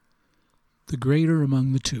The Greater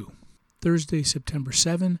Among the Two. Thursday, September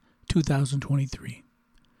 7, 2023.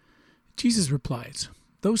 Jesus replies,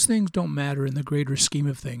 "Those things don't matter in the greater scheme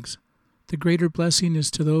of things. The greater blessing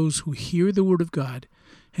is to those who hear the word of God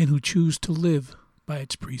and who choose to live by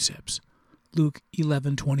its precepts." Luke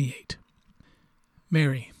 11:28.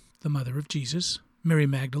 Mary, the mother of Jesus, Mary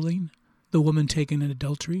Magdalene, the woman taken in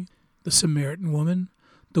adultery, the Samaritan woman,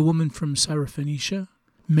 the woman from Syrophoenicia,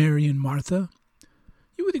 Mary and Martha.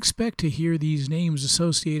 You would expect to hear these names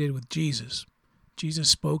associated with Jesus. Jesus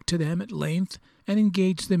spoke to them at length and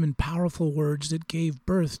engaged them in powerful words that gave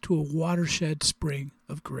birth to a watershed spring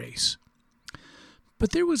of grace.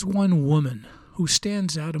 But there was one woman who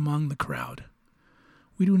stands out among the crowd.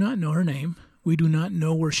 We do not know her name. We do not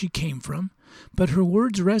know where she came from, but her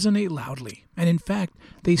words resonate loudly, and in fact,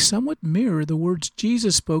 they somewhat mirror the words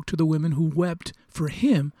Jesus spoke to the women who wept for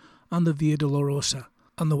him on the Via Dolorosa,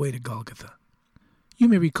 on the way to Golgotha. You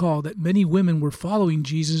may recall that many women were following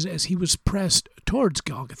Jesus as he was pressed towards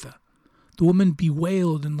Golgotha. The woman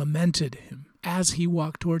bewailed and lamented him as he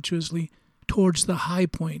walked tortuously towards the high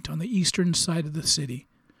point on the eastern side of the city,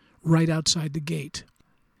 right outside the gate.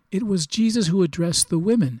 It was Jesus who addressed the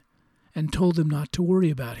women and told them not to worry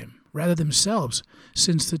about him, rather themselves,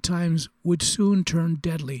 since the times would soon turn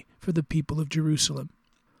deadly for the people of Jerusalem.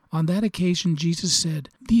 On that occasion, Jesus said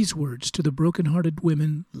these words to the broken-hearted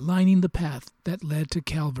women lining the path that led to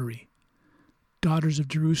Calvary. "Daughters of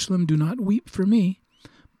Jerusalem, do not weep for me,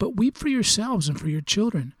 but weep for yourselves and for your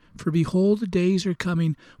children. For behold, the days are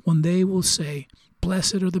coming when they will say,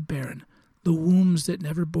 'Blessed are the barren, the wombs that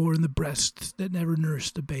never bore and the breasts that never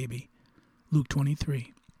nursed a baby.'" Luke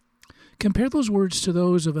 23. Compare those words to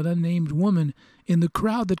those of an unnamed woman in the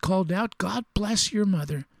crowd that called out, "God bless your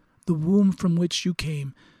mother, the womb from which you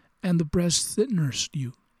came, and the breasts that nursed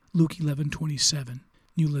you." Luke 11:27,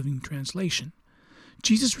 New Living Translation.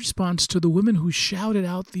 Jesus' response to the women who shouted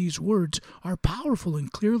out these words are powerful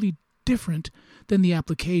and clearly different than the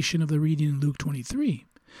application of the reading in Luke 23.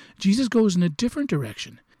 Jesus goes in a different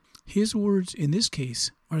direction. His words in this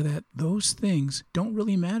case are that those things don't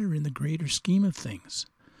really matter in the greater scheme of things.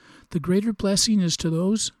 The greater blessing is to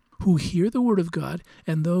those who hear the word of God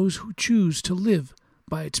and those who choose to live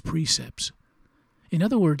by its precepts. In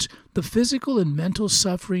other words, the physical and mental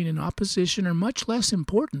suffering and opposition are much less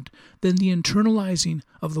important than the internalizing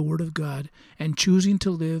of the Word of God and choosing to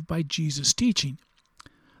live by Jesus' teaching.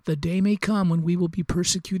 The day may come when we will be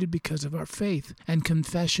persecuted because of our faith and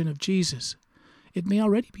confession of Jesus. It may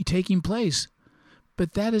already be taking place,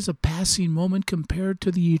 but that is a passing moment compared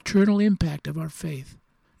to the eternal impact of our faith.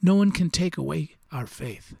 No one can take away our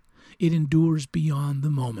faith. It endures beyond the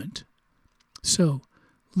moment. So,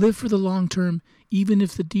 live for the long term, even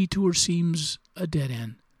if the detour seems a dead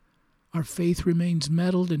end. Our faith remains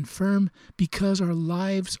mettled and firm because our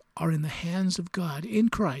lives are in the hands of God in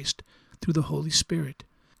Christ through the Holy Spirit.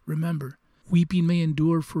 Remember, weeping may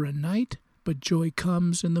endure for a night, but joy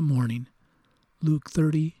comes in the morning. Luke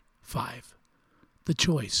 30:5. The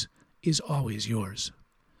choice is always yours.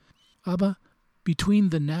 Abba, between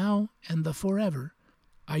the now and the forever,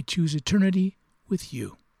 I choose eternity with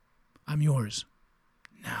you. I'm yours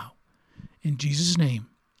now. In Jesus' name,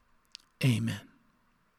 amen.